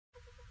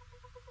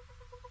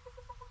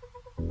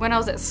When I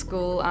was at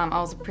school, I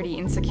was a pretty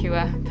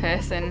insecure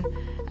person.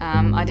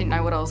 I didn't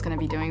know what I was going to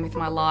be doing with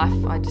my life.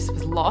 I just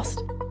was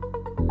lost.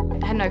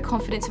 I had no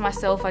confidence in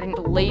myself. I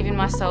didn't believe in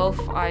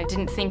myself. I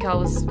didn't think I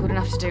was good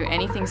enough to do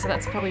anything, so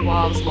that's probably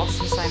why I was lost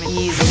for so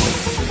many years.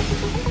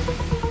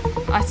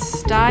 I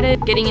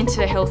started getting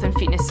into health and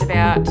fitness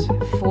about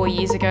 4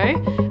 years ago,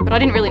 but I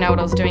didn't really know what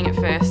I was doing at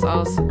first. I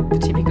was the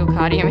typical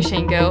cardio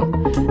machine girl,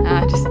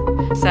 just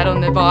sat on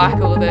the bike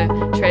or the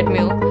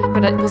treadmill,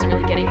 but it wasn't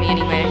really getting me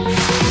anywhere.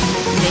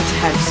 You need to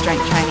have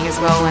strength training as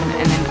well, and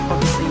then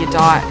obviously your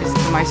diet is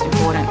the most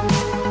important.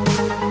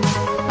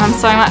 I'm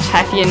so much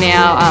happier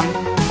now,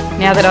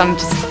 now that I'm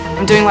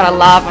doing what I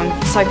love. I'm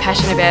so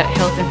passionate about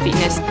health and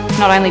fitness,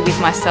 not only with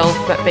myself,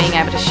 but being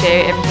able to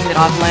share everything that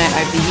I've learnt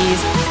over the years,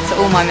 so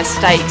all my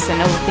mistakes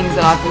and all the things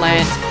that I've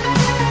learnt.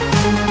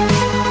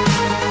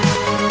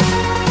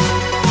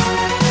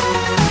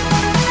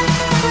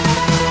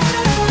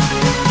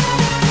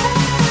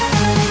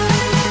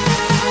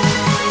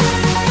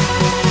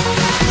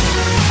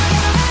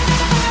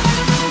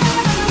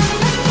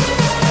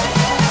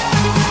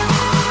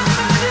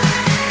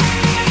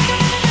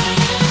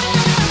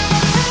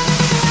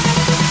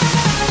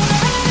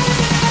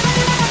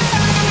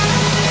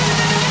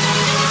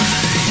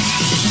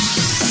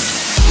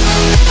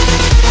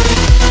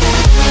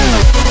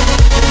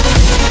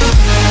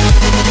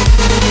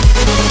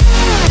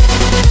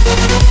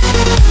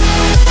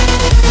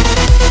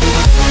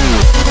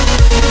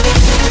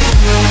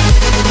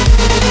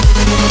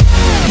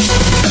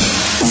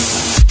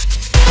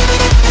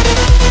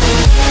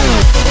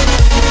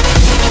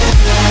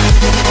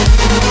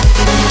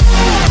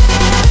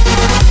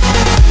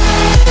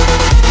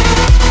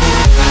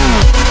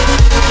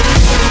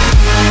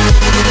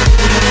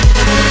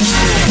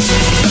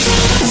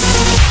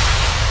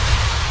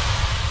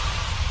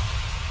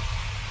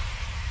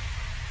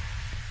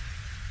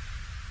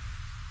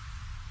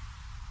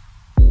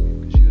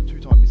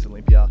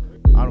 Olympia,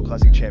 Arnold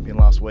Classic champion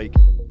last week,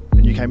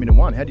 and you came in and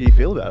won. How do you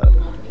feel about it?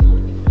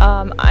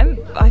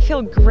 I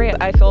feel great.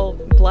 I feel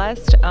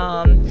blessed.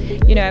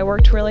 You know, I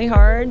worked really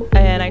hard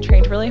and I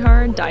trained really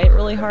hard, diet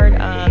really hard, and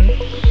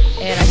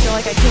I feel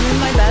like I came in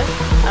my best.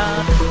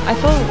 I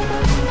feel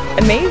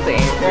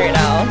amazing right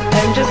now.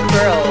 I'm just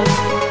thrilled.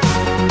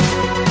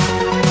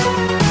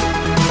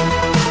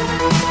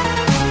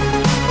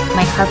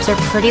 My carbs are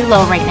pretty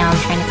low right now. I'm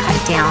trying to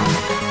cut down.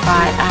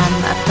 But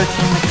a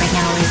protein, which right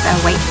now is a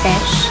white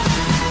fish,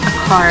 a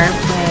carb,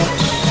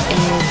 which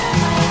is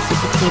my sweet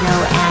potato,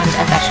 and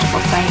a vegetable.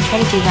 So I try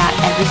to do that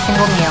every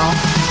single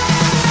meal.